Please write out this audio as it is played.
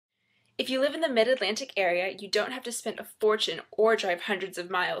If you live in the Mid-Atlantic area, you don't have to spend a fortune or drive hundreds of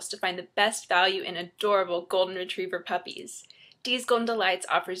miles to find the best value in adorable Golden Retriever puppies. Dee's Golden Delights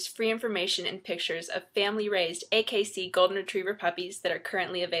offers free information and pictures of family-raised AKC Golden Retriever puppies that are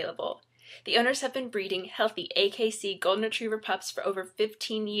currently available. The owners have been breeding healthy AKC Golden Retriever pups for over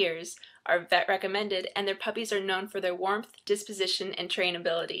 15 years, are vet recommended, and their puppies are known for their warmth, disposition, and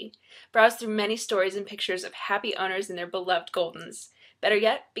trainability. Browse through many stories and pictures of happy owners and their beloved Goldens. Better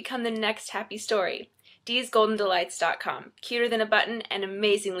yet, become the next happy story. Dee'sGoldenDelights.com. Cuter than a button and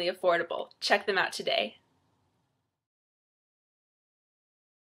amazingly affordable. Check them out today.